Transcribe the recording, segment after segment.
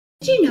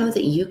Did you know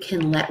that you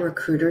can let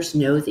recruiters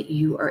know that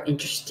you are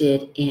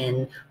interested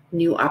in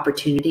new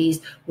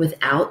opportunities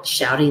without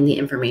shouting the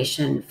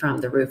information from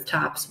the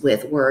rooftops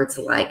with words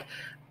like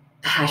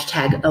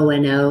hashtag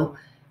ONO?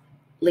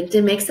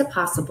 LinkedIn makes it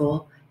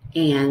possible,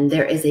 and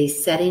there is a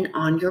setting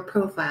on your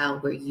profile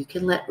where you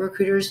can let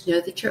recruiters know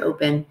that you're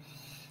open.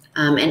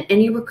 And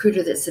any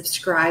recruiter that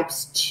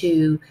subscribes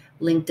to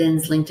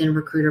LinkedIn's LinkedIn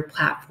Recruiter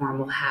platform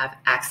will have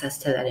access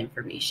to that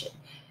information.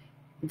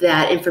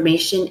 That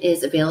information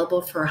is available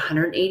for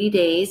 180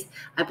 days.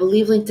 I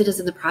believe LinkedIn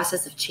is in the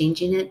process of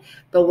changing it,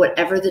 but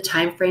whatever the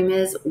time frame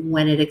is,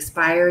 when it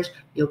expires,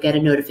 you'll get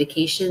a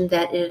notification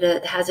that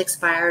it has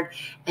expired,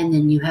 and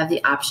then you have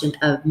the option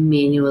of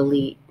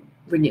manually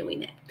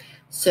renewing it.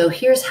 So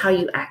here's how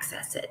you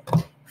access it.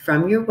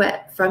 From your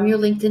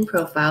LinkedIn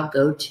profile,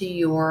 go to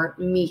your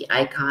me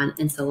icon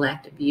and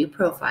select View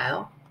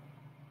Profile.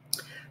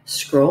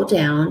 Scroll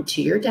down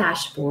to your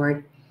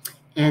dashboard,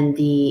 and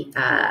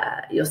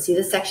you'll see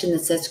the section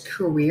that says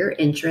Career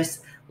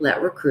Interests.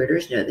 Let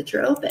recruiters know that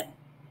you're open.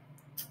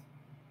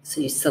 So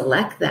you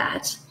select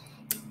that,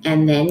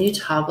 and then you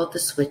toggle the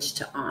switch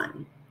to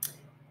on.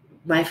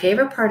 My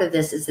favorite part of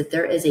this is that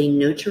there is a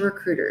note to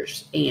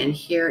recruiters, and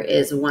here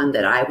is one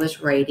that I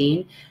was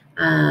writing.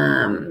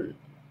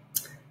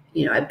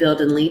 I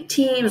build and lead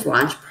teams,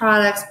 launch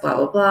products, blah,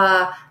 blah,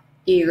 blah,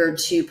 eager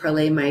to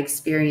parlay my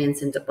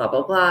experience into blah,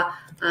 blah, blah.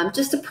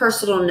 Just a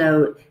personal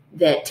note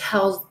that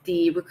tells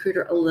the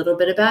recruiter a little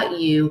bit about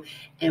you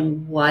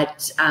and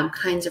what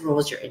kinds of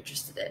roles you're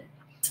interested in.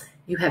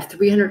 You have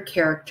 300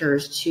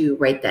 characters to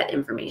write that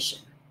information.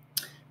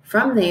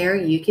 From there,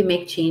 you can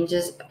make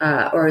changes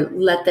or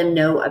let them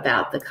know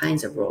about the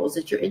kinds of roles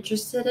that you're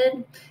interested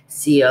in.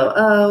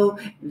 COO,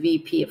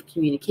 VP of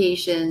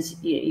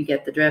Communications, you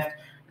get the drift.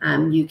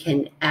 You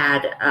can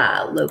add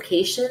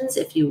locations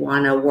if you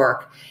want to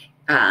work.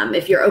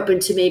 If you're open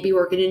to maybe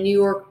working in New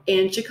York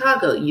and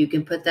Chicago, you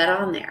can put that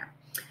on there.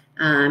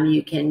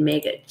 You can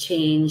make a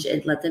change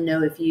and let them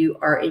know if you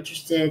are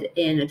interested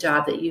in a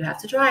job that you have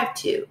to drive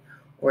to,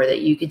 or that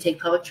you can take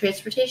public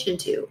transportation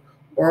to,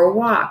 or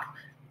walk.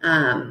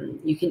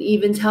 You can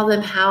even tell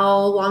them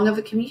how long of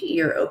a commute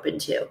you're open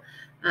to.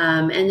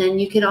 And then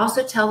you can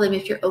also tell them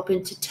if you're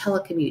open to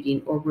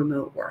telecommuting or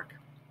remote work.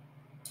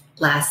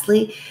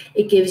 Lastly,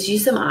 it gives you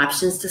some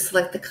options to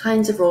select the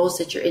kinds of roles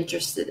that you're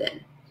interested in.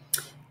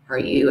 Are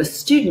you a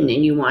student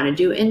and you want to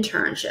do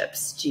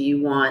internships? Do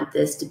you want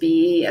this to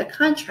be a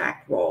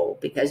contract role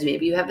because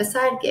maybe you have a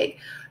side gig?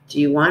 Do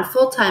you want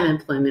full-time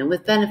employment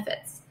with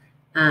benefits?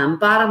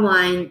 Bottom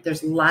line,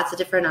 there's lots of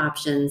different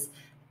options,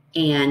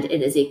 and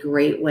it is a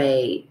great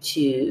way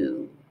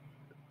to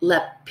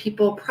let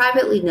people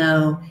privately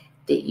know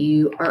that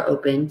you are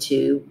open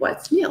to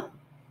what's new.